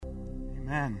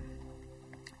Amen.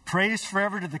 Praise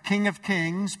forever to the King of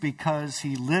Kings, because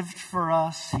he lived for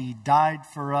us, he died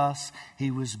for us, he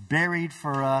was buried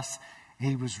for us,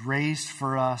 he was raised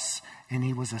for us, and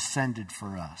he was ascended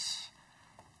for us.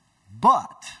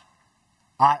 But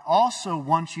I also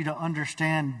want you to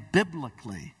understand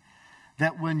biblically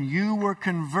that when you were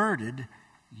converted,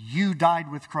 you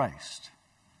died with Christ.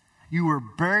 You were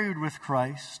buried with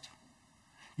Christ.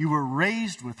 You were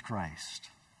raised with Christ.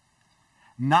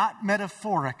 Not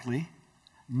metaphorically,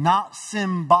 not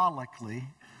symbolically,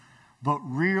 but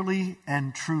really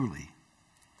and truly.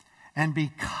 And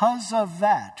because of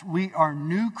that, we are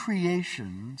new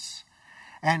creations,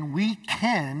 and we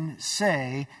can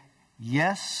say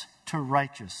yes to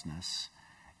righteousness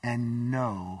and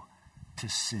no to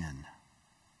sin.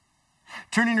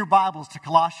 Turning your Bibles to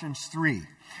Colossians 3.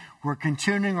 We're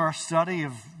continuing our study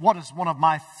of what is one of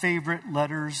my favorite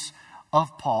letters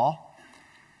of Paul.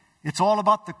 It's all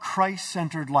about the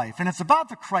Christ-centered life. And it's about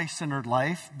the Christ-centered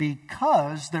life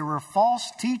because there were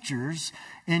false teachers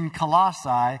in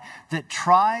Colossae that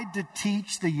tried to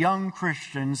teach the young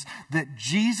Christians that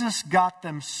Jesus got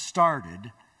them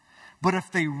started. But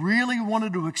if they really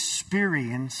wanted to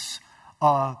experience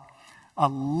a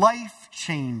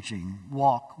life-changing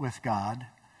walk with God,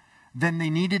 then they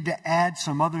needed to add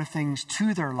some other things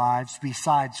to their lives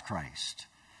besides Christ.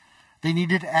 They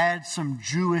needed to add some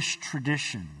Jewish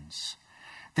traditions.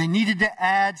 They needed to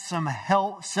add some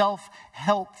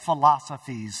self-help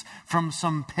philosophies from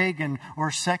some pagan or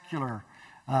secular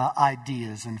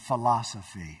ideas and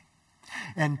philosophy.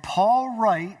 And Paul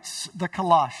writes the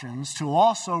Colossians to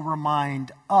also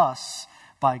remind us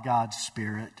by God's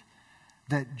Spirit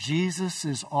that Jesus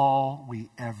is all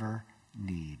we ever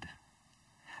need.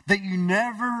 That you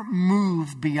never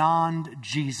move beyond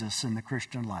Jesus in the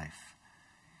Christian life.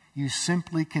 You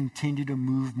simply continue to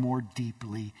move more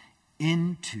deeply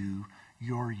into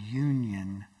your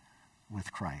union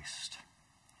with Christ.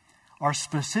 Our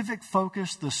specific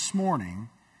focus this morning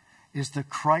is the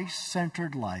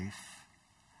Christ-centered life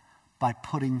by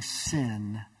putting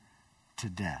sin to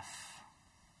death.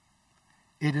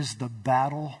 It is the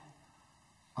battle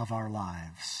of our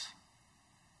lives.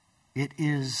 It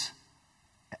is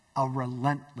a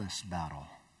relentless battle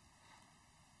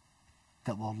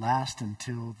that will last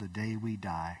until the day we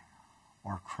die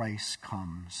or Christ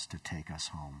comes to take us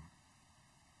home.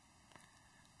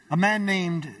 A man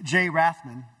named Jay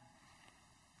Rathman,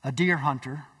 a deer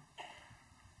hunter,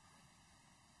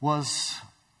 was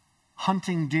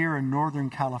hunting deer in Northern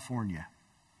California.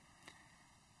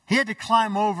 He had to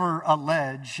climb over a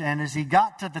ledge, and as he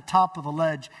got to the top of the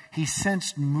ledge, he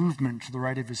sensed movement to the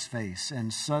right of his face,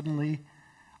 and suddenly,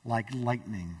 like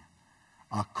lightning,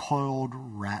 a coiled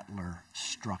rattler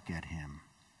struck at him.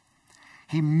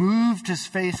 He moved his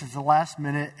face at the last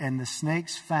minute, and the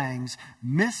snake's fangs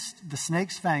missed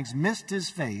his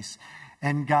face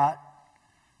and got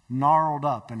gnarled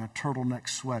up in a turtleneck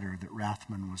sweater that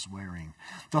Rathman was wearing.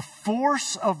 The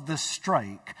force of the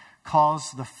strike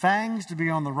caused the fangs to be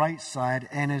on the right side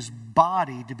and his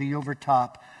body to be over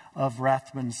top of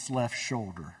Rathman's left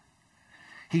shoulder.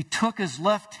 He took his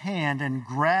left hand and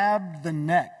grabbed the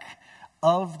neck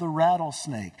of the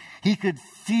rattlesnake. He could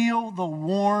feel the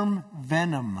warm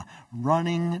venom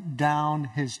running down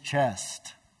his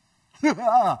chest. For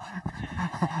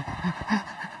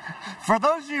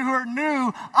those of you who are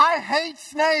new, I hate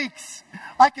snakes.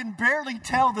 I can barely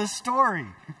tell this story.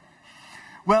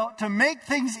 Well, to make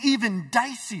things even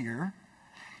dicier,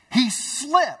 he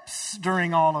slips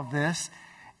during all of this,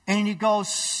 and he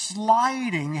goes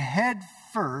sliding head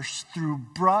first through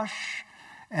brush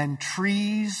and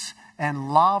trees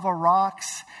and lava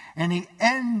rocks, and he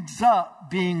ends up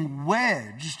being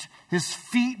wedged, his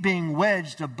feet being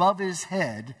wedged above his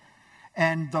head,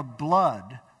 and the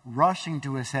blood rushing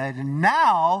to his head. And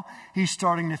now he's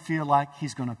starting to feel like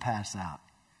he's going to pass out.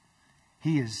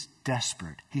 He is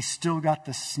desperate. He's still got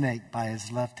the snake by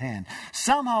his left hand.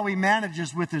 Somehow he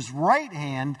manages with his right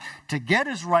hand to get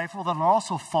his rifle that had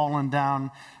also fallen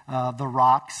down the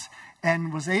rocks,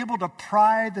 and was able to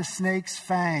pry the snake's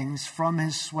fangs from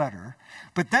his sweater.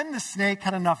 But then the snake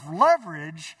had enough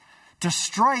leverage to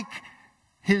strike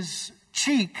his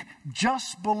cheek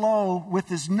just below with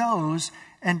his nose,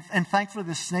 and thankfully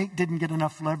the snake didn't get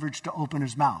enough leverage to open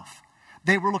his mouth.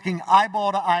 They were looking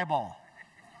eyeball to eyeball.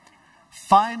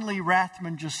 Finally,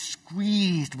 Rathman just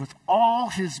squeezed with all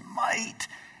his might,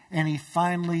 and he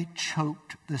finally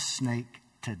choked the snake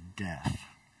to death.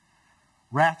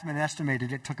 Rathman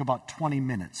estimated it took about 20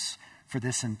 minutes for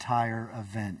this entire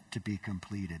event to be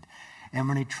completed. And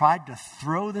when he tried to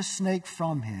throw the snake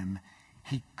from him,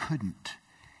 he couldn't.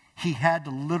 He had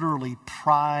to literally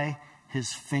pry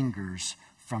his fingers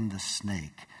from the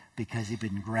snake because he'd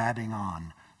been grabbing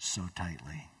on so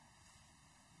tightly.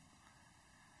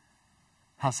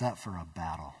 How's that for a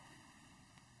battle?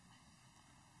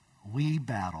 We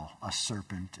battle a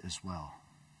serpent as well.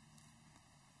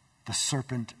 The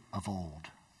serpent of old.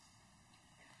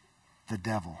 The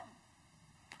devil.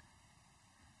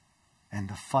 And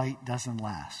the fight doesn't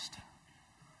last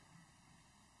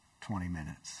 20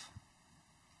 minutes.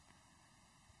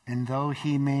 And though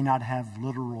he may not have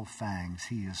literal fangs,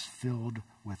 he is filled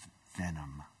with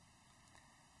venom.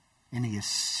 And he is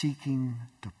seeking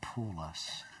to pull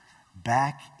us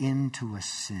back into a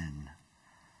sin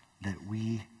that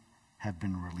we have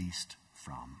been released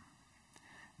from.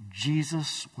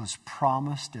 Jesus was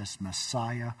promised as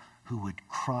Messiah who would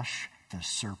crush the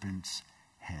serpent's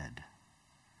head.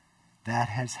 That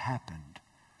has happened.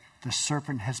 The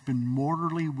serpent has been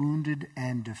mortally wounded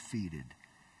and defeated.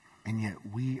 And yet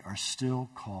we are still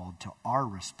called to our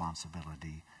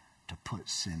responsibility to put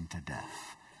sin to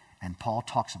death. And Paul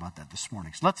talks about that this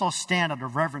morning. So let's all stand out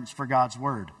of reverence for God's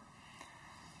word.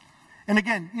 And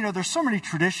again, there's so many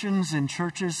traditions in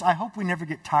churches. I hope we never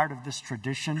get tired of this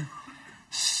tradition.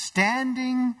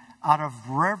 Standing out of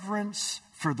reverence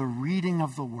for the reading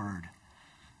of the word.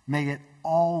 May it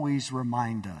always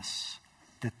remind us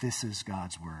that this is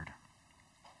God's word.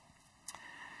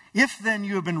 If then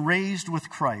you have been raised with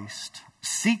Christ,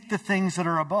 seek the things that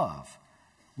are above,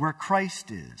 where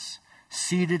Christ is,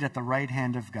 seated at the right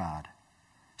hand of God.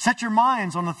 Set your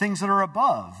minds on the things that are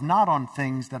above, not on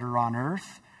things that are on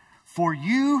earth. For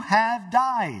you have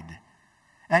died,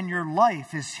 and your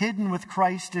life is hidden with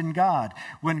Christ in God.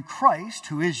 When Christ,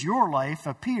 who is your life,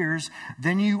 appears,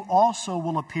 then you also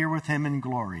will appear with him in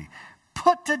glory.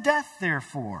 Put to death,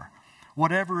 therefore,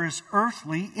 whatever is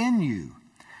earthly in you.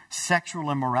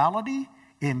 Sexual immorality,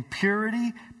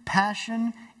 impurity,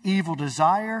 passion, evil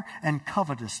desire, and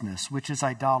covetousness, which is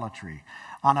idolatry.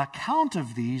 On account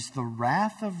of these, the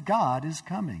wrath of God is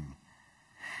coming.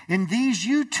 In these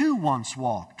you too once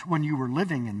walked when you were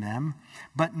living in them,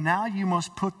 but now you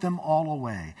must put them all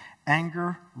away.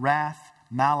 Anger, wrath,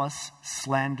 malice,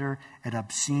 slander, and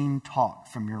obscene talk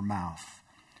from your mouth.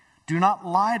 Do not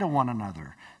lie to one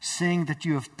another, seeing that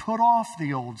you have put off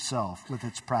the old self with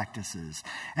its practices,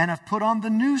 and have put on the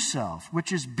new self,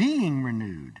 which is being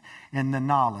renewed in the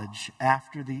knowledge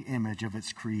after the image of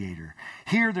its creator.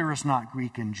 Here there is not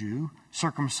Greek and Jew,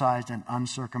 circumcised and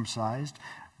uncircumcised,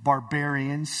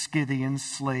 barbarian, Scythian,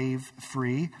 slave,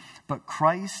 free, but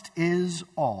Christ is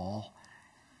all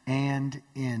and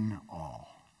in all.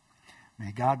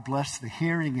 May God bless the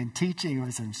hearing and teaching of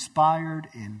his inspired,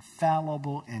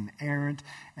 infallible, inerrant,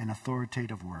 and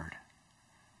authoritative word.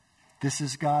 This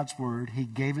is God's word. He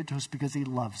gave it to us because he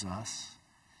loves us.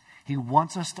 He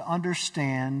wants us to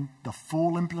understand the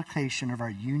full implication of our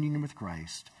union with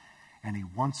Christ, and he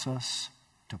wants us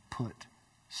to put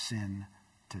sin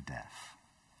to death.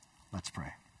 Let's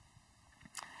pray.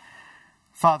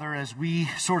 Father, as we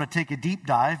sort of take a deep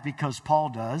dive, because Paul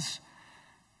does,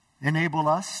 enable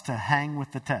us to hang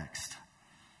with the text.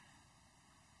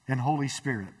 And Holy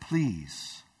Spirit,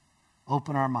 please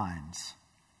open our minds,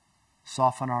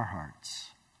 soften our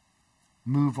hearts,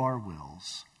 move our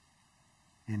wills.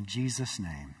 In Jesus'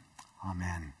 name,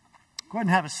 amen. Go ahead and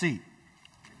have a seat.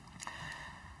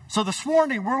 So this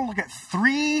morning, we're going to look at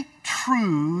 3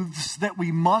 truths that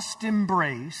we must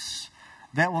embrace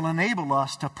that will enable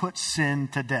us to put sin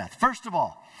to death. First of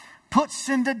all, put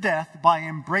sin to death by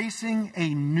embracing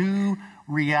a new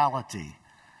reality.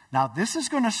 Now, this is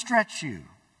going to stretch you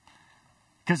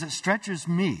because it stretches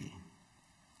me.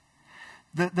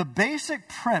 The basic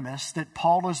premise that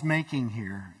Paul is making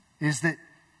here is that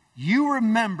you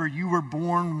remember you were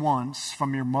born once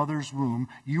from your mother's womb.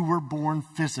 You were born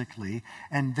physically,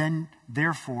 and then,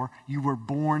 therefore, you were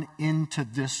born into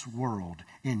this world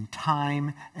in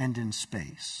time and in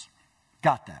space.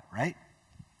 Got that, right?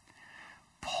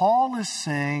 Paul is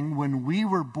saying when we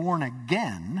were born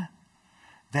again,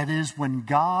 that is, when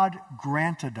God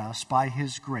granted us by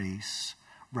his grace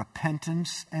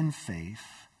repentance and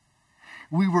faith,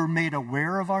 we were made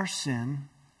aware of our sin.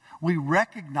 We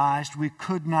recognized we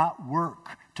could not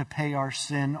work to pay our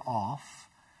sin off.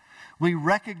 We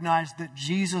recognized that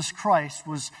Jesus Christ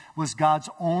was God's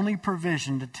only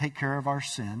provision to take care of our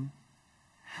sin.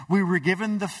 We were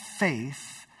given the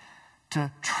faith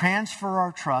to transfer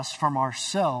our trust from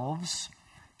ourselves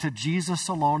to Jesus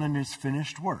alone and his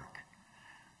finished work.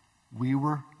 We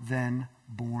were then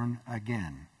born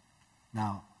again.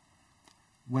 Now,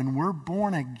 when we're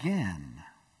born again,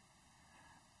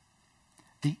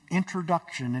 the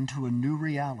introduction into a new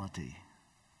reality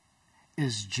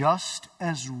is just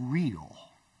as real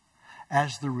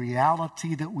as the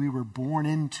reality that we were born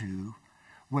into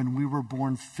when we were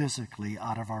born physically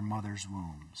out of our mother's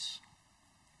wombs.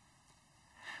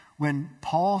 When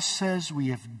Paul says we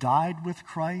have died with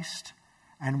Christ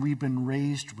and we've been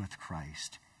raised with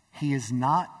Christ, he is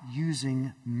not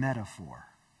using metaphor.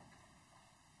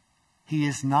 He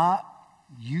is not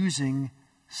using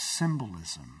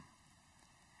symbolism.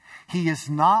 He is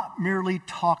not merely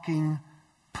talking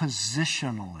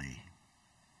positionally.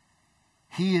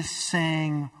 He is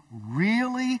saying,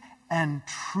 really and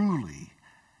truly,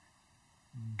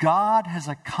 God has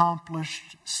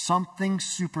accomplished something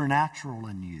supernatural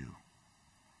in you.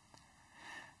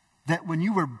 That when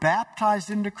you were baptized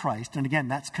into Christ, and again,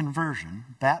 that's conversion,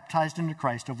 baptized into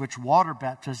Christ, of which water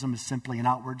baptism is simply an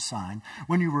outward sign.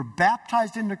 When you were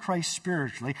baptized into Christ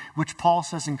spiritually, which Paul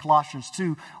says in Colossians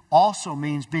 2 also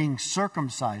means being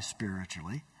circumcised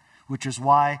spiritually, which is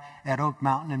why at Oak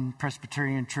Mountain and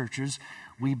Presbyterian churches,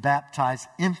 we baptize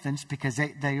infants because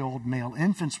they old male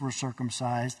infants were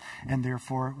circumcised, and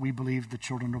therefore we believe the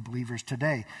children of believers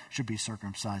today should be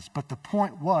circumcised. But the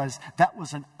point was, that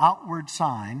was an outward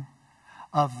sign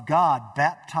of God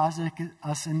baptizing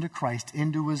us into Christ,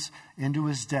 into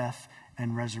his death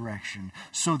and resurrection.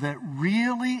 So that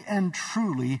really and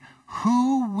truly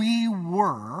who we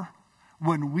were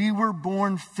when we were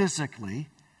born physically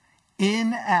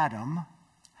in Adam,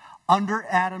 under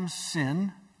Adam's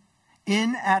sin,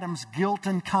 in Adam's guilt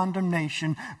and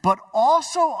condemnation, but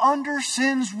also under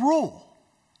sin's rule.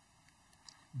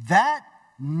 That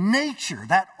nature,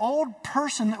 that old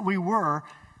person that we were,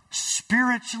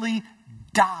 spiritually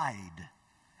died.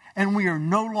 And we are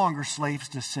no longer slaves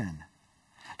to sin.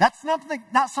 That's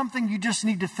not something you just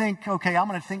need to think, okay, I'm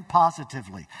going to think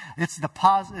positively. It's the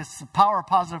power of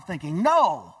positive thinking.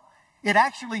 No, it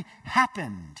actually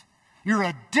happened. You're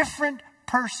a different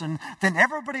person than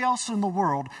everybody else in the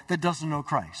world that doesn't know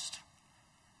Christ.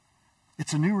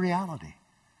 It's a new reality.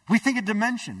 We think of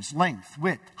dimensions, length,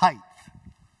 width, height.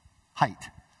 I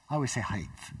always say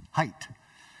height.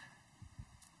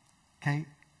 Okay,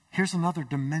 here's another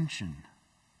dimension,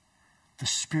 the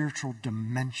spiritual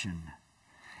dimension.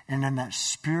 And in that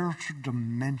spiritual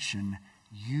dimension,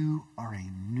 you are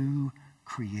a new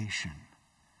creation.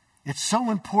 It's so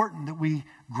important that we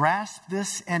grasp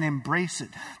this and embrace it.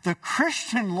 The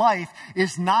Christian life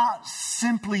is not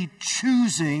simply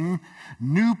choosing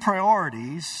new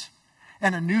priorities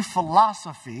and a new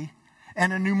philosophy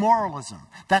and a new moralism.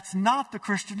 That's not the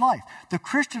Christian life. The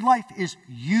Christian life is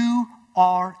you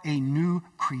are a new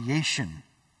creation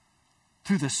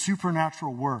through the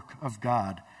supernatural work of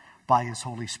God by his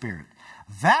Holy Spirit.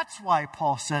 That's why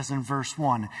Paul says in verse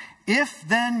 1, if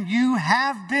then you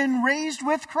have been raised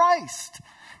with Christ.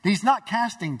 He's not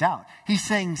casting doubt. He's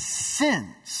saying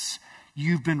since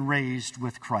you've been raised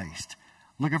with Christ.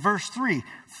 Look at verse 3.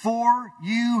 For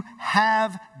you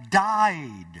have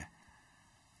died.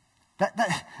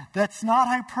 That's not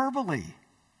hyperbole.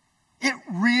 It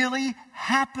really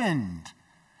happened.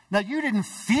 Now, you didn't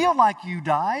feel like you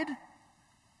died.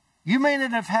 You may not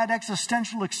have had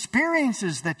existential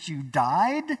experiences that you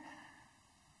died,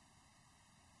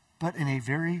 but in a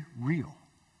very real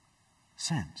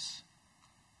sense,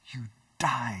 you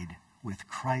died with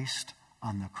Christ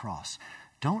on the cross.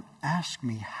 Don't ask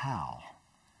me how.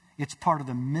 It's part of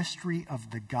the mystery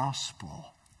of the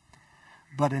gospel.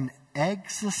 But an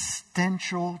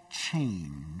existential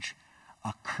change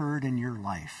occurred in your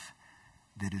life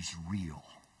that is real.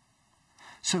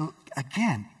 So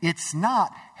again, it's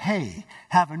not, hey,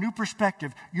 have a new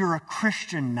perspective. You're a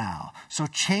Christian now, so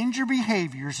change your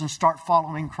behaviors and start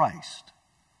following Christ.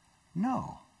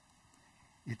 No.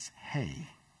 It's, hey,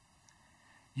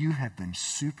 you have been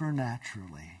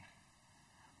supernaturally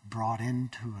brought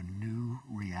into a new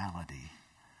reality,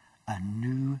 a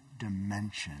new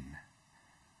dimension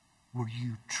where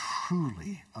you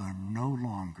truly are no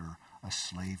longer a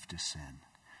slave to sin.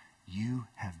 You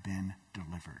have been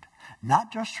delivered.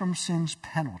 Not just from sin's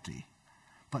penalty,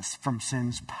 but from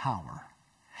sin's power.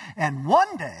 And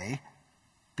one day,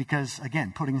 because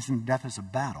again, putting sin to death is a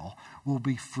battle, we'll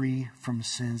be free from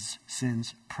sin's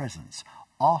presence.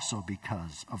 Also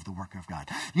because of the work of God.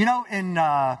 You know, in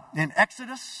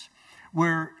Exodus,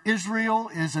 where Israel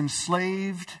is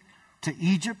enslaved to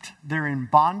Egypt, they're in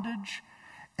bondage,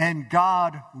 and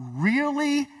God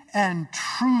really and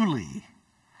truly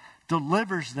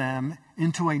delivers them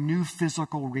into a new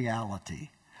physical reality.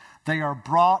 They are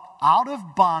brought out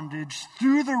of bondage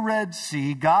through the Red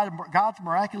Sea, God's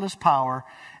miraculous power,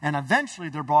 and eventually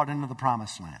they're brought into the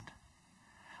Promised Land.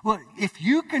 Well, if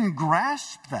you can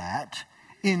grasp that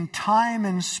in time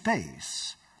and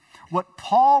space, What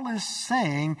Paul is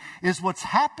saying is what's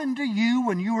happened to you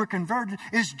when you were converted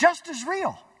is just as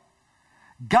real.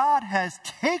 God has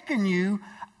taken you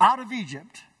out of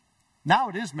Egypt. Now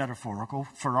it is metaphorical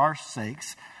for our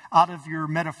sakes, out of your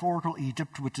metaphorical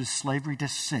Egypt, which is slavery to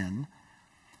sin.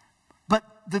 But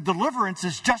the deliverance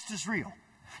is just as real.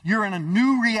 You're in a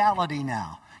new reality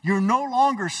now. You're no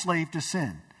longer slave to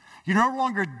sin. You're no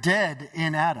longer dead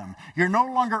in Adam. You're no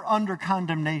longer under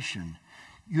condemnation.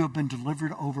 You have been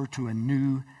delivered over to a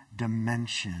new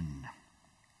dimension.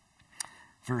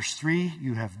 Verse 3,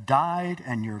 you have died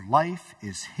and your life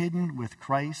is hidden with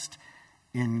Christ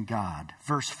in God.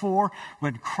 Verse 4,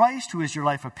 when Christ, who is your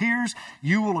life, appears,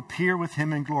 you will appear with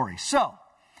him in glory. So,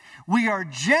 we are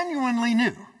genuinely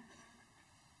new.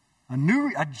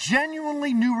 A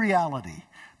genuinely new reality,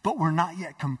 but we're not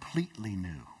yet completely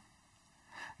new.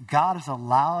 God is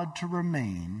allowed to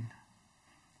remain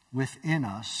within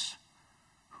us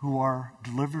who are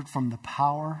delivered from the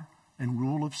power and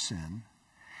rule of sin.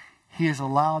 He has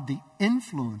allowed the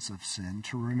influence of sin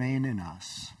to remain in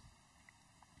us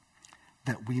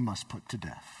that we must put to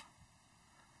death.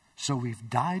 So we've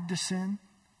died to sin,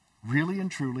 really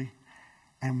and truly,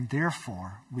 and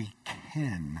therefore we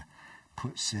can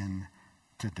put sin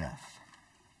to death.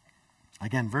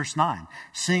 Again, verse 9,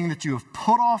 seeing that you have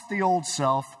put off the old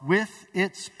self with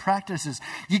its practices.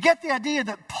 You get the idea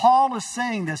that Paul is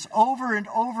saying this over and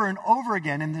over and over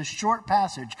again in this short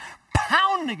passage,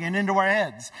 pounding it into our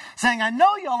heads, saying, I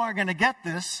know y'all aren't going to get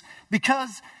this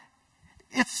because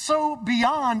it's so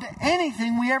beyond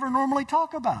anything we ever normally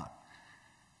talk about.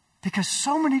 Because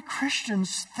so many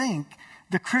Christians think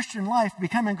the Christian life,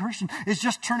 becoming Christian, is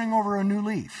just turning over a new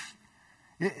leaf.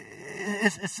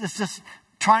 It's just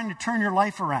trying to turn your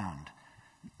life around.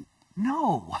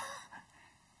 No.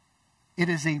 It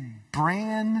is a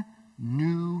brand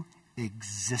new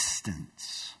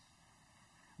existence.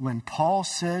 When Paul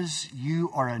says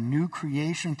you are a new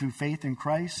creation through faith in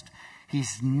Christ,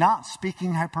 he's not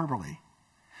speaking hyperbole.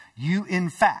 You, in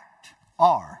fact,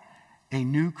 are a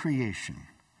new creation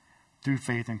through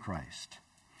faith in Christ.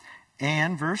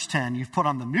 And verse 10, you've put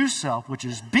on the new self, which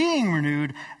is being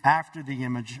renewed after the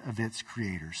image of its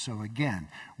creator. So again,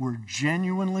 we're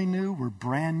genuinely new, we're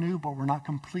brand new, but we're not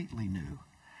completely new.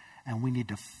 And we need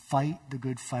to fight the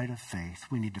good fight of faith.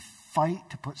 We need to fight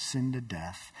to put sin to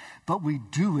death. But we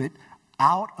do it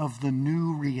out of the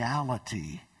new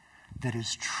reality that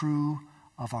is true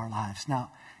of our lives.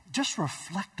 Now, just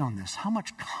reflect on this. How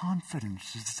much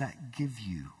confidence does that give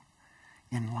you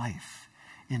in life,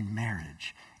 in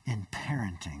marriage, in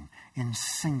parenting, in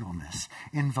singleness,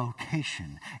 in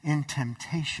vocation, in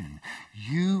temptation?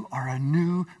 You are a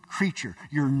new creature.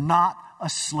 You're not a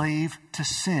slave to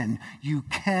sin. You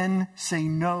can say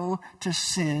no to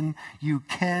sin. You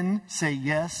can say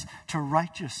yes to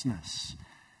righteousness.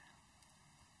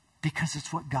 Because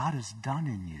it's what God has done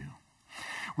in you.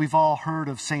 We've all heard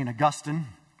of St. Augustine.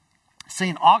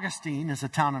 St. Augustine is a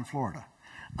town in Florida.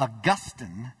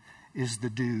 Augustine is the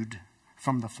dude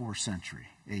from the 4th century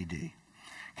A.D.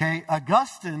 Okay,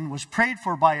 Augustine was prayed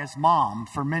for by his mom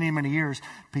for many, many years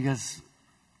because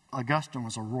Augustine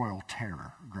was a royal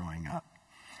terror growing up.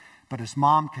 But his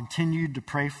mom continued to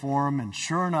pray for him, and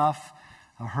sure enough,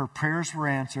 her prayers were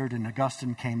answered, and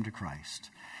Augustine came to Christ.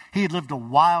 He had lived a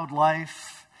wild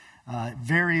life,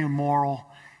 very immoral.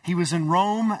 He was in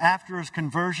Rome after his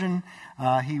conversion.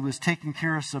 He was taking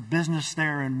care of some business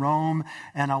there in Rome.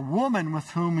 And a woman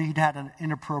with whom he'd had an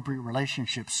inappropriate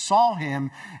relationship saw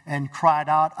him and cried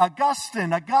out,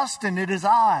 Augustine, Augustine, it is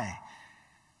I.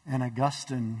 And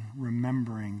Augustine,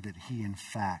 remembering that he in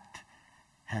fact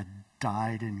had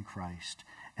died in Christ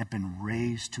and been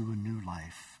raised to a new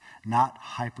life, not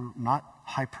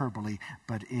hyperbole,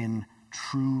 but in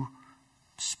true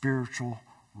spiritual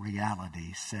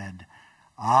reality, said,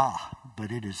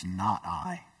 but it is not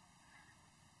I.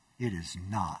 It is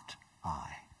not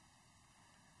I.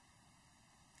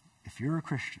 If you're a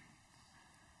Christian,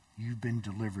 you've been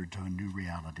delivered to a new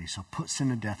reality. So put sin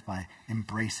to death by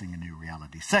embracing a new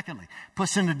reality. Secondly, put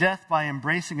sin to death by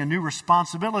embracing a new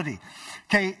responsibility.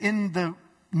 Okay, in the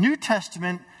New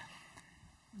Testament,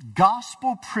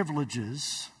 gospel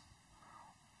privileges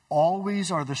always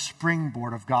are the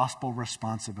springboard of gospel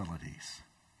responsibilities.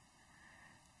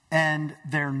 And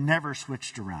they're never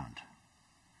switched around.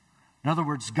 In other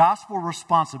words, gospel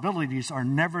responsibilities are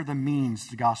never the means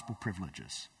to gospel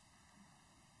privileges.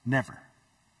 Never.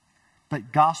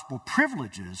 But gospel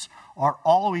privileges are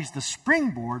always the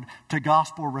springboard to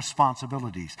gospel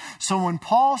responsibilities. So when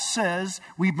Paul says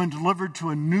we've been delivered to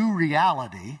a new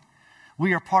reality,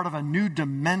 we are part of a new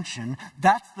dimension,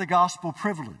 that's the gospel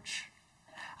privilege.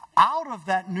 Out of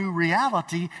that new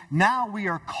reality, now we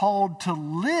are called to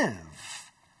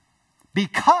live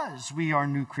because we are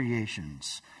new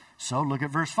creations. So look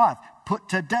at verse 5. Put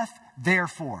to death,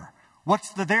 therefore.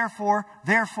 What's the therefore?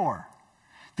 Therefore.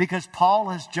 Because Paul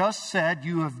has just said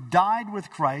you have died with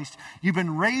Christ, you've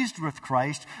been raised with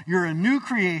Christ, you're a new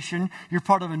creation, you're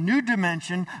part of a new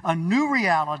dimension, a new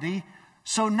reality.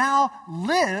 So now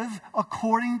live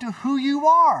according to who you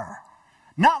are.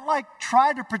 Not like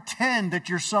try to pretend that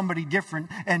you're somebody different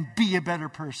and be a better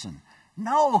person.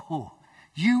 No,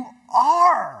 you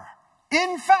are,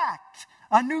 in fact,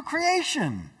 a new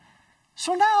creation.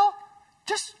 So now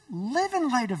just live in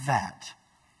light of that.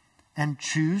 And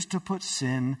choose to put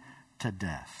sin to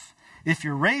death. If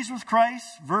you're raised with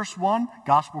Christ, verse 1,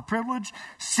 gospel privilege,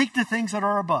 seek the things that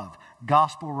are above,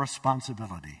 gospel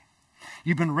responsibility.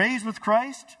 You've been raised with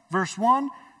Christ, verse 1,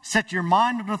 set your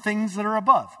mind on the things that are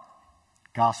above,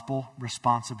 gospel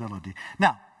responsibility.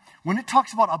 Now, when it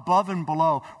talks about above and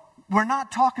below, we're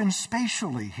not talking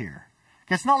spatially here.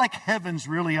 It's not like heaven's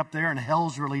really up there and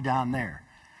hell's really down there.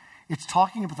 It's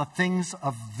talking about the things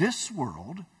of this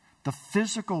world, the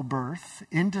physical birth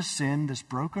into sin, this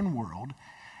broken world,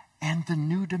 and the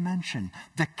new dimension,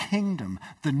 the kingdom,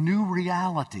 the new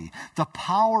reality, the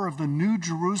power of the new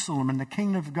Jerusalem and the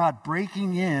kingdom of God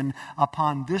breaking in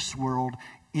upon this world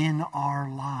in our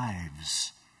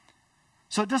lives.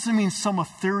 So it doesn't mean some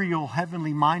ethereal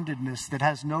heavenly mindedness that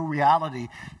has no reality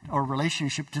or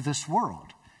relationship to this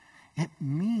world. It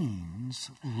means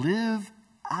live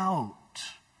out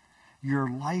your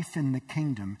life in the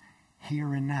kingdom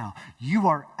here and now. You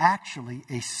are actually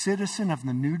a citizen of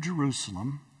the New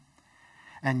Jerusalem,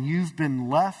 and you've been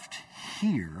left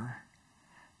here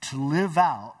to live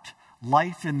out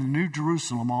life in the New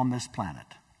Jerusalem on this planet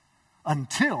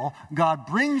until God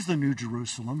brings the New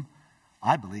Jerusalem,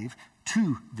 I believe,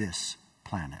 to this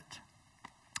planet.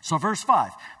 So verse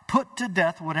 5, put to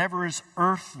death whatever is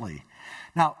earthly.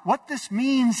 Now, what this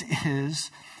means is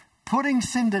putting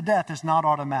sin to death is not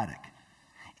automatic.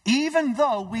 Even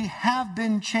though we have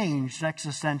been changed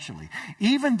existentially,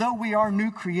 even though we are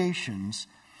new creations,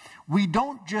 we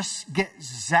don't just get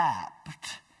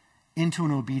zapped into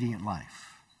an obedient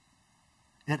life.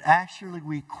 It actually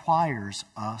requires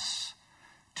us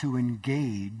to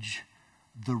engage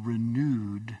the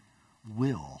renewed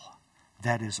will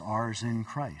that is ours in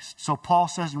Christ. So Paul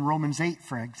says in Romans 8,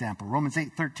 for example, Romans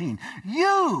 8:13,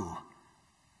 you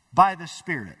by the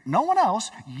Spirit, no one else,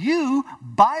 you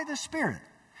by the Spirit.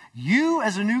 You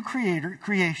as a new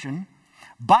creation,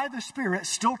 by the Spirit,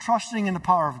 still trusting in the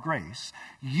power of grace,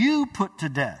 you put to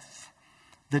death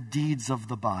the deeds of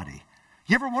the body.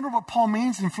 You ever wonder what Paul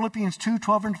means in Philippians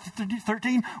 2:12 and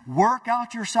 13? Work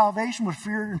out your salvation with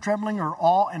fear and trembling or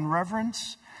awe and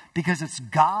reverence because it's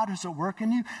God who's at work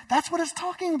in you. That's what it's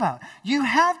talking about. You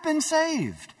have been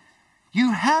saved.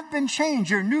 You have been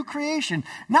changed. You're a new creation.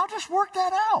 Now just work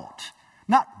that out.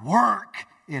 Not work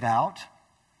it out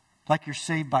like you're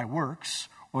saved by works,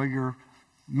 or you're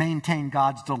maintain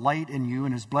God's delight in you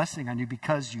and his blessing on you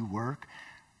because you work.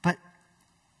 But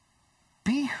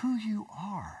be who you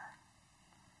are.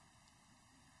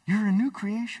 You're a new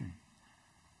creation.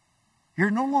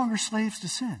 You're no longer slaves to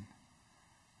sin.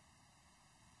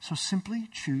 So simply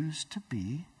choose to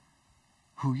be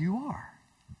who you are.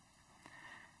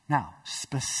 Now,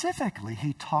 specifically,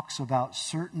 he talks about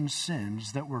certain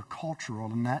sins that were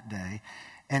cultural in that day.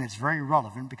 And it's very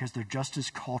relevant because they're just as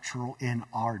cultural in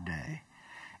our day.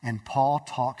 And Paul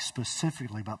talks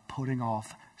specifically about putting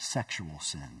off sexual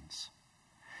sins.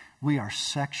 We are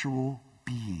sexual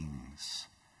beings.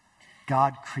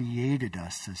 God created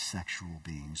us as sexual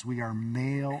beings. We are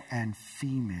male and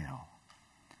female.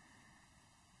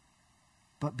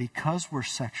 But because we're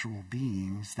sexual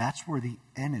beings, that's where the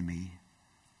enemy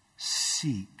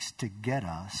seeks to get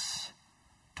us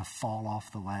to fall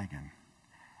off the wagon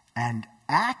and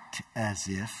act as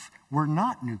if we're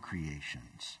not new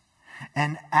creations,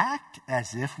 and act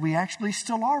as if we actually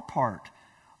still are part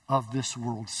of this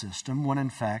world system when in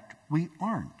fact we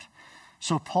aren't.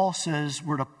 So Paul says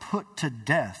we're to put to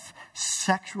death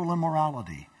sexual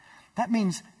immorality. That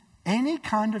means any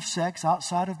kind of sex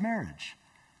outside of marriage.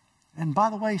 And by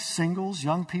the way, singles,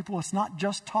 young people, it's not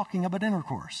just talking about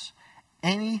intercourse.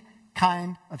 Any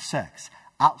kind of sex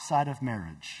outside of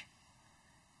marriage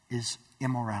is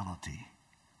immorality.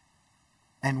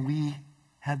 And we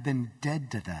have been dead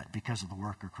to that because of the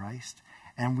work of Christ.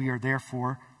 And we are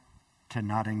therefore to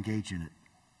not engage in it.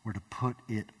 We're to put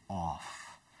it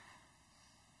off.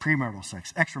 Premarital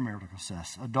sex, extramarital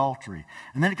sex, adultery.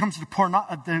 And then it comes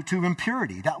to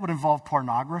impurity. That would involve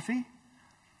pornography.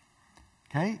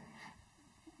 Okay?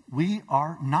 We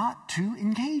are not to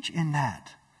engage in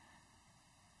that.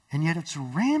 And yet it's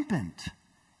rampant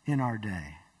in our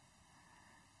day.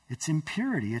 It's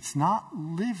impurity. It's not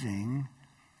living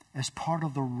as part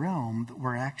of the realm that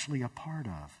we're actually a part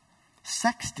of.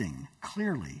 Sexting,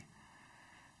 clearly.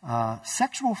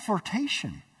 Sexual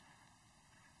flirtation.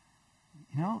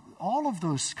 All of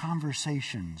those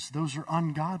conversations, those are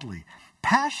ungodly.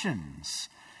 Passions,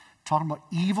 talking about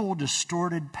evil,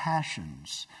 distorted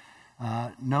passions.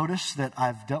 Notice that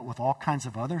I've dealt with all kinds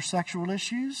of other sexual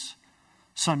issues.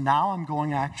 So now I'm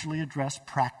going to actually address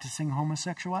practicing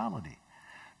homosexuality.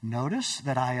 Notice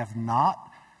that I have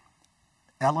not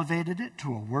elevated it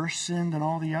to a worse sin than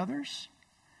all the others.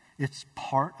 It's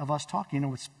part of us talking.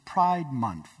 It's Pride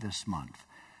Month this month.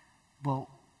 Well,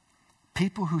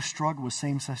 people who struggle with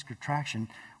same-sex attraction,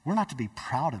 we're not to be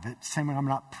proud of it. Same way I'm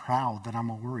not proud that I'm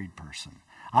a worried person.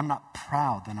 I'm not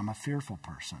proud that I'm a fearful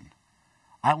person.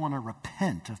 I want to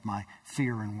repent of my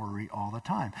fear and worry all the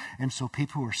time. And so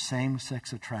people who are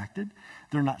same-sex attracted,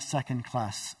 they're not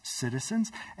second-class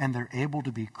citizens, and they're able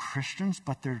to be Christians,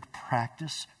 but they're to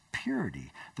practice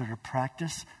purity. They're to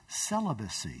practice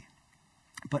celibacy.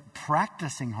 But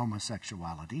practicing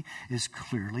homosexuality is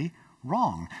clearly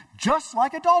wrong, just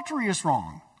like adultery is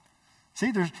wrong.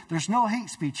 See, there's no hate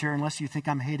speech here unless you think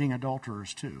I'm hating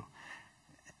adulterers too,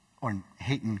 or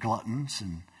hating gluttons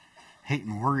and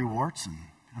hating worrywarts.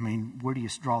 And where do you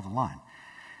draw the line?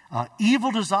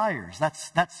 Evil desires,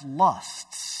 that's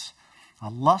lusts,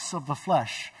 lusts of the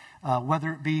flesh,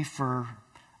 whether it be for,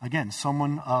 again,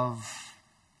 someone of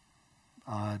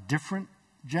a different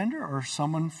gender or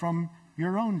someone from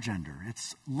your own gender.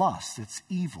 It's lust, it's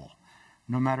evil,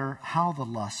 no matter how the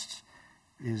lust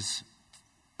is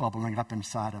bubbling up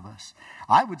inside of us.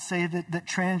 I would say that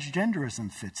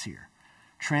transgenderism fits here.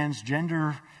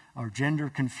 Transgender or gender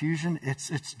confusion,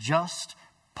 it's just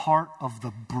part of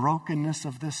the brokenness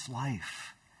of this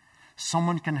life.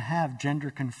 Someone can have gender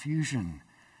confusion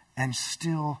and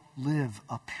still live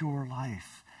a pure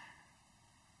life.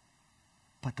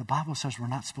 But the Bible says we're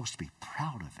not supposed to be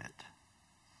proud of it.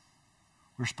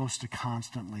 We're supposed to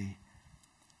constantly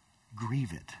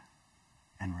grieve it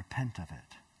and repent of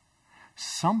it.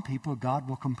 Some people God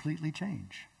will completely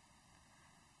change.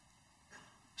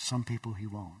 Some people He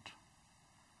won't.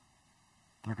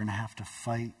 They're going to have to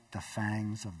fight the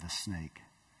fangs of the snake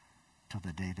till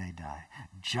the day they die.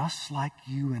 Just like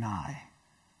you and I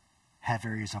have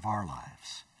areas of our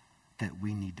lives that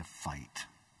we need to fight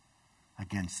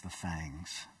against the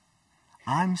fangs.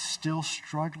 I'm still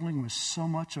struggling with so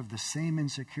much of the same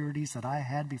insecurities that I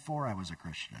had before I was a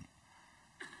Christian.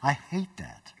 I hate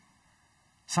that.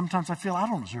 Sometimes I feel I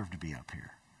don't deserve to be up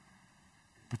here.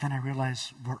 But then I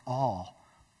realize we're all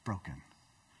broken.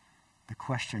 The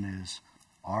question is,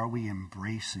 are we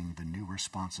embracing the new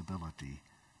responsibility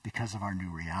because of our new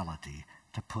reality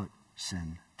to put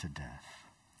sin to death?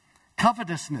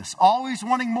 Covetousness, always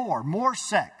wanting more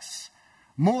sex,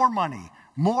 more money,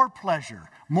 more pleasure,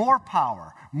 more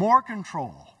power, more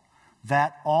control.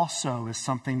 That also is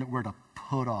something that we're to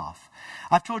put off.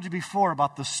 I've told you before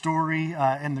about the story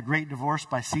in The Great Divorce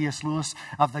by C.S. Lewis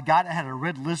of the guy that had a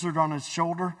red lizard on his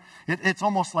shoulder. It's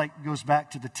almost like goes back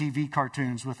to the TV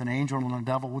cartoons with an angel and a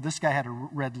devil. Well, this guy had a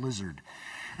red lizard.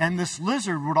 And this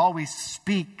lizard would always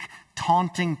speak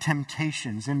taunting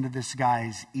temptations into this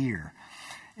guy's ear.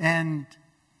 And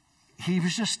he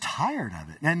was just tired of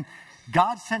it. And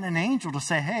God sent an angel to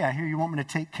say, hey, I hear you want me to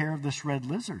take care of this red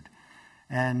lizard.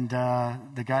 And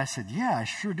the guy said, yeah, I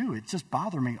sure do. It just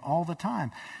bothers me all the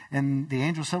time. And the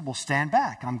angel said, well, stand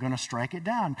back. I'm going to strike it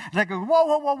down. And I go,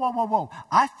 whoa.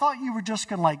 I thought you were just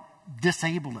going to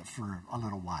disable it for a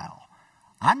little while.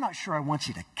 I'm not sure I want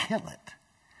you to kill it.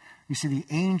 You see, the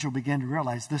angel began to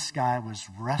realize this guy was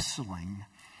wrestling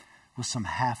with some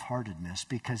half-heartedness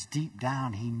because deep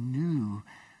down he knew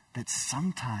that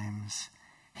sometimes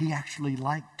he actually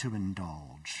liked to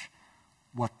indulge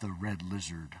what the red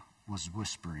lizard was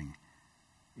whispering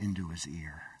into his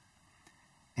ear.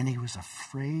 And he was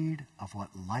afraid of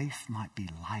what life might be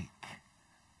like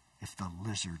if the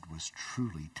lizard was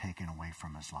truly taken away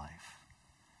from his life.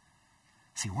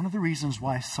 See, one of the reasons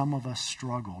why some of us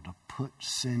struggle to put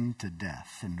sin to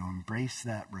death and to embrace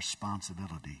that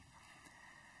responsibility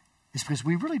is because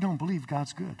we really don't believe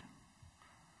God's good.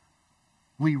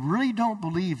 We really don't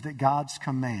believe that God's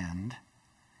command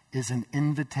is an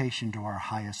invitation to our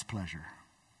highest pleasure.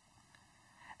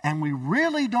 And we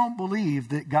really don't believe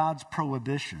that God's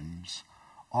prohibitions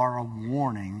are a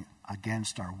warning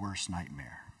against our worst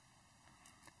nightmare.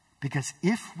 Because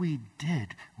if we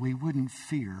did, we wouldn't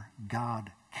fear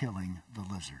God killing the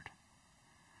lizard.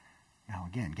 Now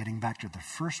again, getting back to the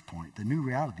first point, the new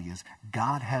reality is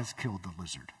God has killed the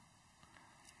lizard.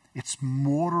 It's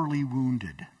mortally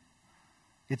wounded.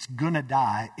 it's going to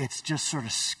die. It's just sort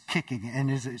of kicking.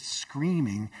 And as it's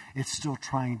screaming, it's still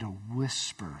trying to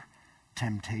whisper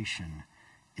temptation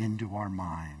into our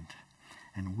mind.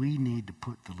 And we need to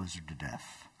put the lizard to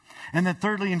death. And then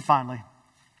thirdly and finally,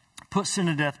 put sin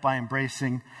to death by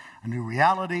embracing a new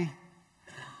reality.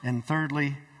 And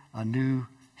thirdly, a new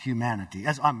humanity.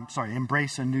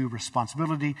 Embrace a new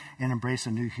responsibility and embrace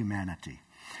a new humanity.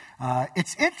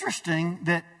 It's interesting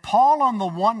that Paul, on the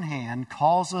one hand,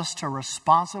 calls us to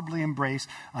responsibly embrace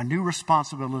a new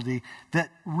responsibility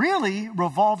that really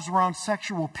revolves around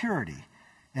sexual purity.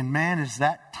 And man, is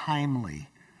that timely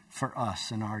for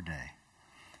us in our day.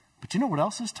 But you know what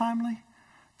else is timely?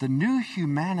 The new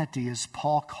humanity is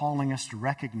Paul calling us to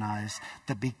recognize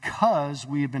that because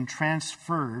we have been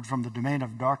transferred from the domain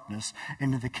of darkness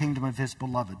into the kingdom of his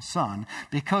beloved Son,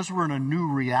 because we're in a new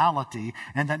reality,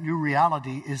 and that new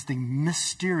reality is the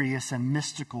mysterious and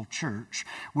mystical church,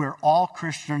 where all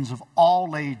Christians of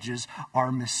all ages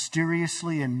are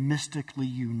mysteriously and mystically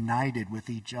united with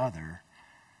each other,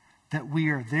 that we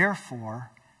are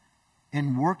therefore,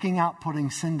 in working out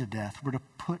putting sin to death, we're to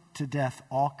put to death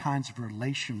all kinds of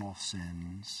relational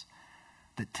sins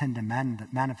that tend to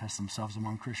manifest themselves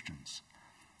among Christians.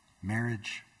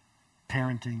 Marriage,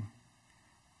 parenting,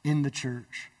 in the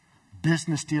church,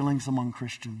 business dealings among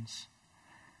Christians.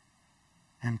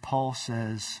 And Paul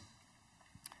says,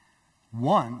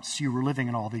 once you were living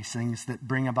in all these things that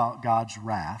bring about God's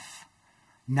wrath,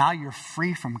 now you're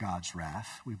free from God's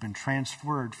wrath. We've been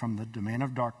transferred from the domain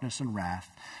of darkness and wrath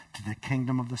to the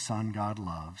kingdom of the Son God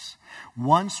loves.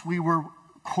 Once we were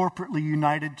corporately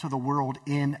united to the world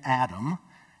in Adam.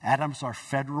 Adam's our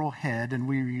federal head, and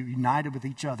we were united with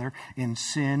each other in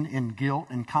sin, in guilt,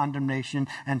 in condemnation,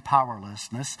 and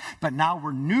powerlessness. But now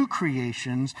we're new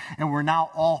creations, and we're now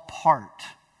all part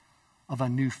of a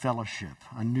new fellowship,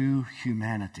 a new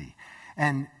humanity.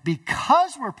 And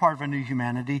because we're part of a new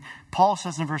humanity, Paul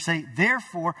says in verse 8,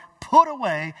 therefore, put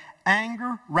away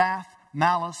anger, wrath,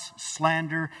 malice,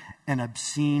 slander, and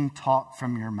obscene talk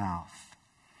from your mouth.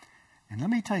 And let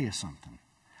me tell you something.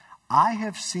 I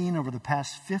have seen over the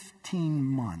past 15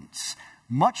 months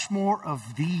much more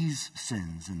of these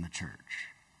sins in the church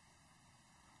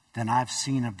than I've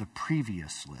seen of the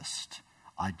previous list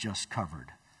I just covered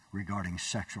regarding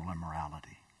sexual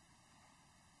immorality.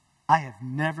 I have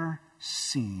never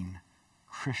seen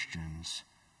Christians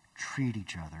treat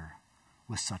each other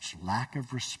with such lack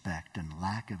of respect and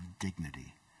lack of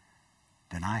dignity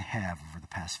than I have over the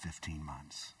past 15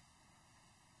 months.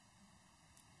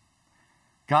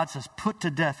 God says, put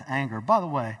to death anger. By the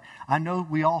way, I know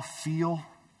we all feel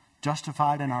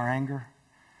justified in our anger.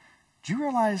 Do you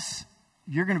realize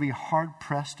you're going to be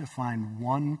hard-pressed to find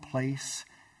one place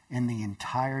in the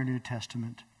entire New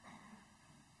Testament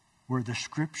where the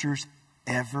scriptures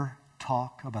ever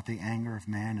talk about the anger of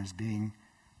man as being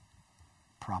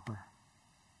proper?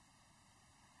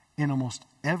 In almost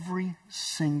every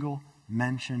single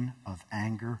mention of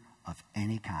anger of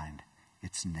any kind,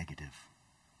 it's negative.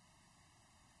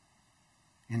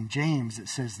 In James, it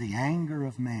says the anger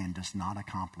of man does not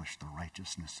accomplish the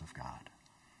righteousness of God.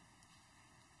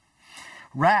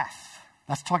 Wrath,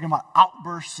 that's talking about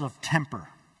outbursts of temper,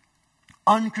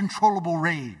 uncontrollable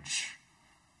rage.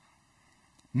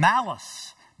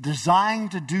 Malice,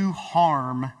 designed to do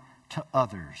harm to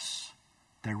others,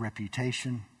 their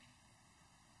reputation,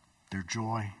 their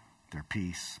joy, their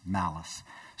peace. Malice.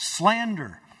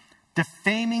 Slander,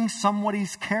 defaming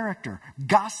somebody's character.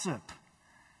 Gossip.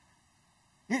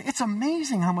 It's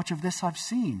amazing how much of this I've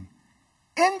seen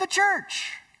in the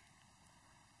church.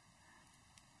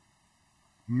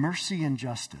 Mercy and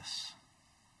justice.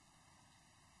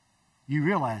 You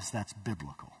realize that's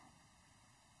biblical.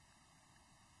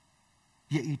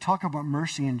 Yet you talk about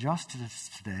mercy and justice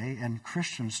today, and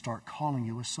Christians start calling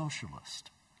you a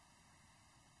socialist.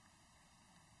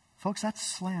 Folks, that's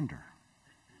slander.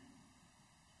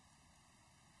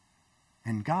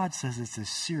 And God says it's as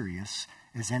serious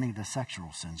as any of the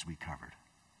sexual sins we covered.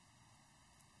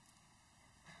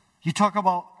 You talk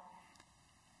about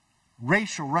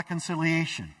racial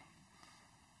reconciliation.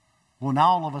 Well, now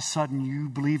all of a sudden you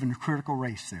believe in critical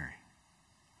race theory.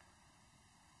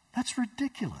 That's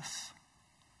ridiculous.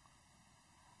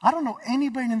 I don't know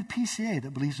anybody in the PCA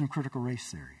that believes in critical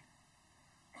race theory.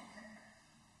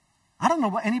 I don't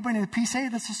know anybody in the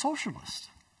PCA that's a socialist.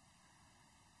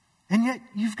 And yet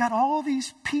you've got all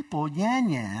these people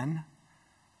yan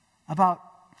about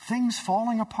things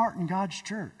falling apart in God's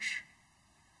church.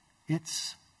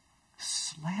 It's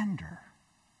slander.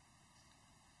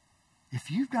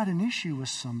 If you've got an issue with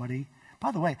somebody,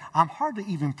 by the way, I'm hardly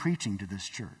even preaching to this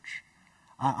church.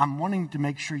 I'm wanting to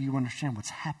make sure you understand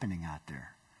what's happening out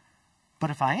there. But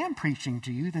if I am preaching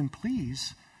to you, then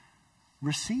please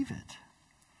receive it.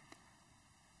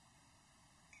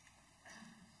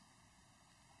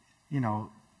 You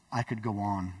know, I could go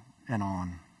on and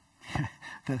on.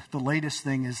 The latest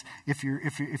thing is, if you're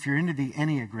into the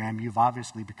Enneagram, you've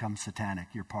obviously become satanic.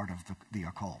 You're part of the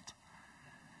occult.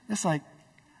 It's like,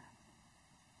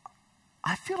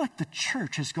 I feel like the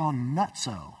church has gone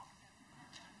nutso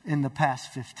in the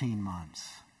past 15 months.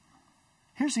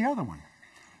 Here's the other one.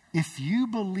 If you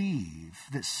believe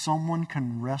that someone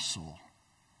can wrestle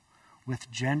with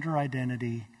gender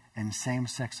identity and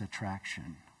same-sex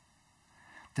attraction,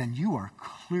 then you are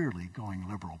clearly going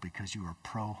liberal because you are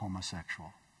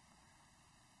pro-homosexual.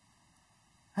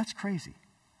 That's crazy.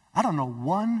 I don't know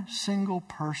one single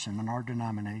person in our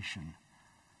denomination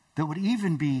that would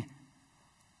even be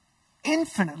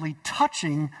infinitely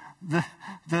touching the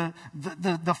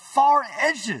far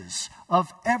edges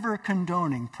of ever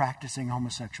condoning practicing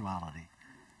homosexuality.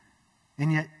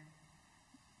 And yet,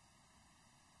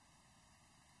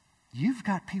 you've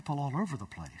got people all over the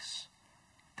place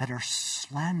that are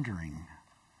slandering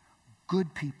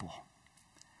good people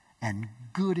and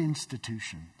good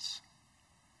institutions.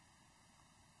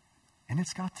 And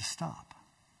it's got to stop.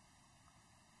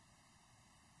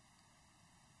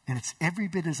 And it's every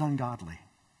bit as ungodly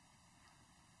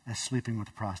as sleeping with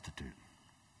a prostitute.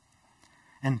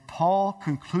 And Paul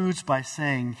concludes by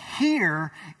saying,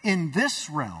 here in this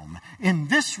realm, in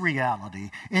this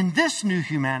reality, in this new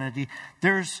humanity,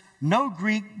 there's no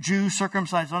Greek, Jew,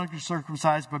 circumcised,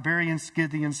 uncircumcised, barbarian,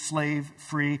 Scythian, slave,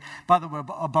 free. By the way,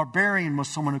 a barbarian was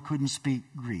someone who couldn't speak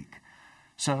Greek.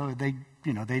 So they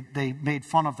made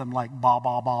fun of them like ba,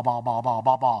 ba, ba, ba, ba, ba,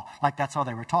 ba, ba. Like that's how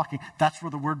they were talking. That's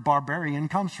where the word barbarian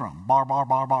comes from. Bar, bar,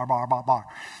 bar, bar, bar, bar, bar.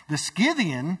 The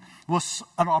Scythian was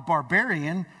a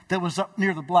barbarian that was up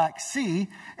near the Black Sea,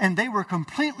 and they were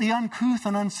completely uncouth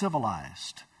and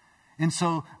uncivilized. And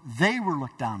so they were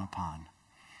looked down upon.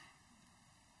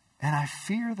 And I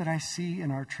fear that I see in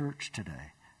our church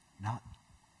today, not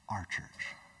our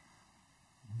church,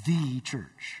 the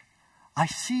church, I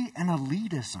see an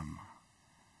elitism.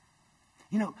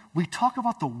 You know, we talk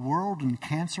about the world and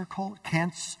cancel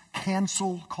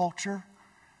culture,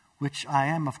 which I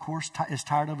am, of course, as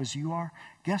tired of as you are.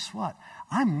 Guess what?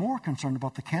 I'm more concerned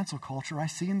about the cancel culture I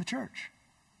see in the church.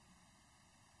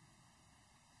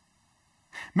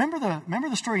 Remember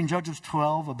the story in Judges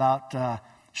 12 about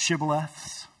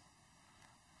shibboleths?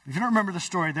 If you don't remember the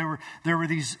story, there were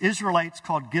these Israelites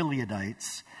called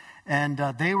Gileadites, and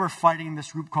they were fighting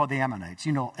this group called the Ammonites.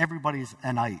 You know, everybody's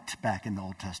Anite back in the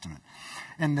Old Testament.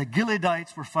 And the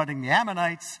Gileadites were fighting the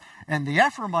Ammonites, and the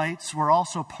Ephraimites were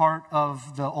also part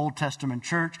of the Old Testament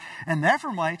church. And the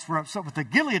Ephraimites were upset with the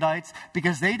Gileadites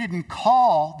because they didn't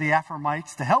call the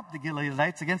Ephraimites to help the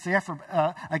Gileadites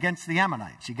against the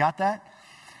Ammonites. You got that?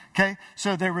 Okay,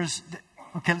 so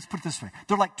let's put it this way.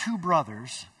 They're like two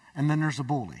brothers, and then there's a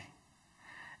bully.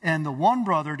 And the one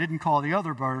brother didn't call the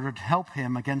other brother to help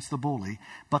him against the bully,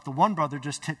 but the one brother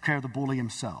just took care of the bully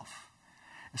himself.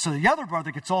 So the other brother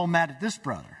gets all mad at this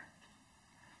brother.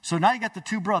 So now you got the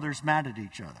two brothers mad at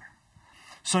each other.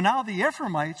 So now the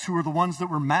Ephraimites, who were the ones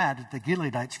that were mad at the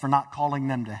Gileadites for not calling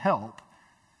them to help,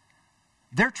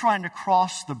 they're trying to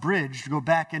cross the bridge to go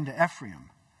back into Ephraim.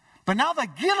 But now the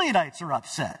Gileadites are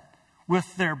upset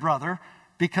with their brother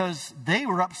because they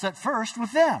were upset first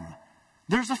with them.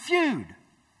 There's a feud.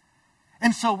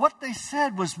 And so what they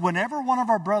said was, whenever one of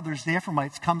our brothers, the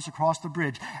Ephraimites, comes across the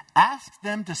bridge, ask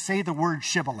them to say the word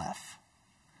shibboleth.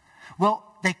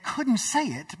 Well, they couldn't say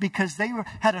it because they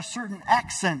had a certain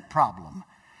accent problem.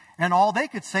 And all they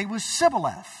could say was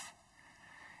sibboleth.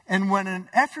 And when an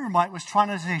Ephraimite was trying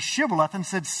to say shibboleth and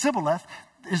said sibboleth,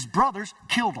 his brothers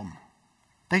killed him.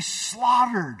 They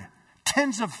slaughtered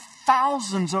tens of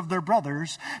thousands of their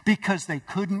brothers because they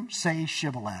couldn't say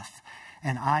shibboleth.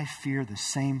 And I fear the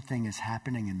same thing is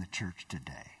happening in the church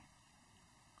today.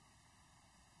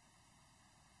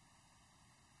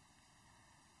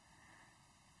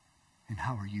 And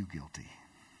how are you guilty?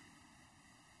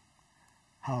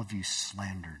 How have you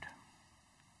slandered,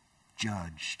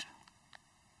 judged?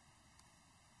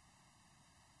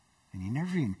 And you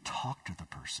never even talk to the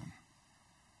person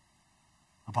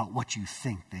about what you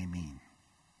think they mean.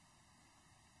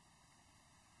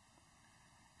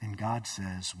 And God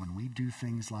says, when we do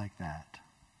things like that,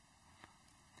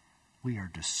 we are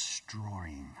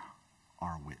destroying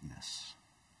our witness.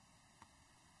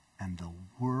 And the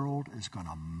world is going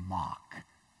to mock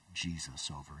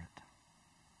Jesus over it.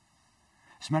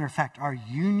 As a matter of fact, our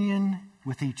union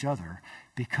with each other,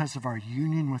 because of our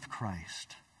union with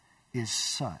Christ, is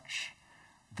such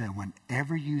that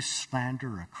whenever you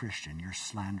slander a Christian, you're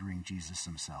slandering Jesus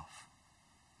himself.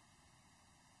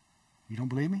 You don't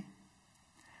believe me?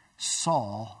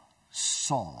 Saul,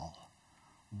 Saul,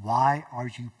 why are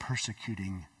you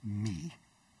persecuting me?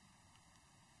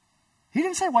 He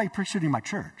didn't say, why are you persecuting my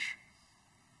church?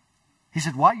 He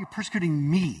said, why are you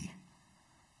persecuting me?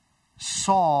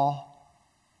 Saul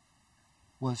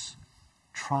was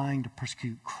trying to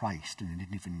persecute Christ and he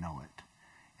didn't even know it.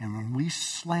 And when we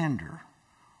slander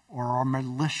or are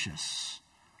malicious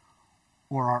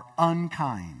or are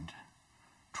unkind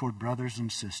toward brothers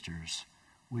and sisters,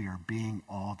 we are being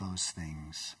all those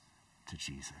things to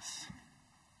Jesus.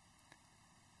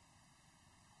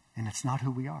 And it's not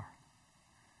who we are.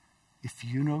 If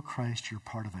you know Christ, you're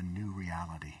part of a new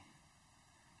reality.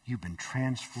 You've been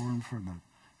transferred from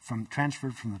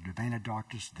the domain of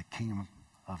darkness to the kingdom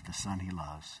of the Son he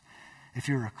loves. If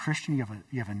you're a Christian,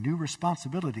 you have a new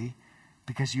responsibility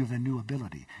because you have a new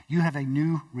ability. You have a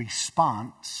new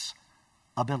response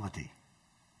ability.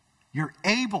 You're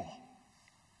able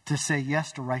to say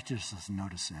yes to righteousness and no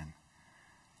to sin.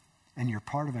 And you're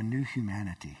part of a new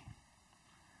humanity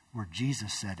where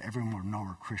Jesus said everyone will know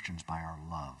we're Christians by our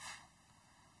love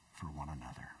for one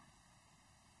another.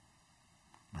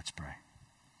 Let's pray.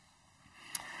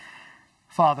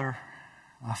 Father,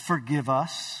 forgive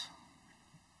us.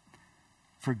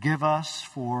 Forgive us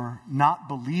for not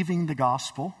believing the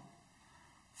gospel,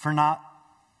 for not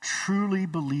truly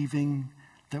believing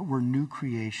that we're new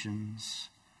creations.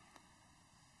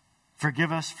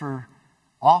 Forgive us for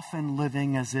often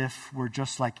living as if we're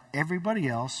just like everybody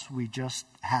else. We just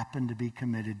happen to be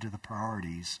committed to the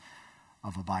priorities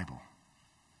of a Bible.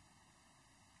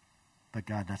 But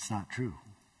God, that's not true.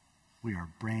 We are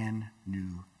brand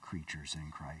new creatures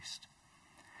in Christ.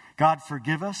 God,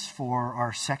 forgive us for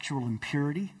our sexual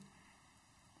impurity.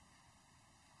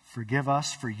 Forgive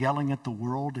us for yelling at the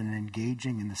world and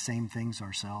engaging in the same things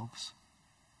ourselves.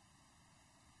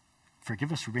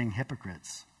 Forgive us for being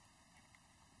hypocrites.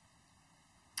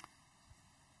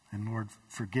 And Lord,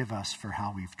 forgive us for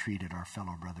how we've treated our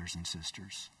fellow brothers and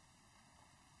sisters.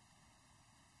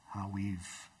 How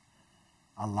we've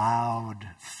allowed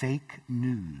fake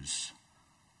news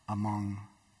among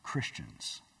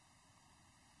Christians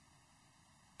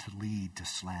to lead to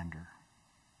slander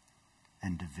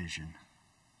and division.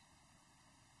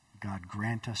 God,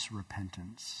 grant us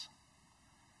repentance.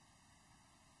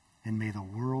 And may the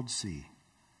world see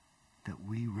that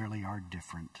we really are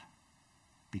different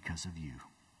because of you.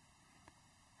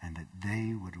 And that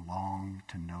they would long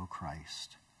to know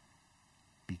Christ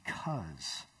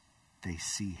because they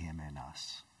see him in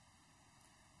us.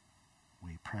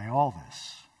 We pray all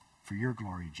this for your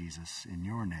glory, Jesus, in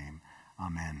your name.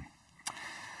 Amen.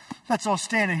 Let's all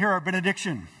stand and hear our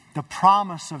benediction. The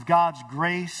promise of God's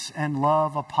grace and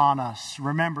love upon us.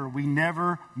 Remember, we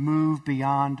never move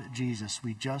beyond Jesus.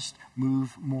 We just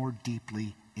move more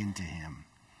deeply into him.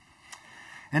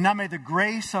 And now may the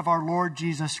grace of our Lord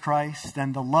Jesus Christ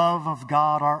and the love of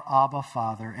God our Abba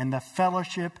Father and the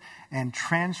fellowship and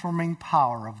transforming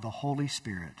power of the Holy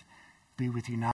Spirit be with you now.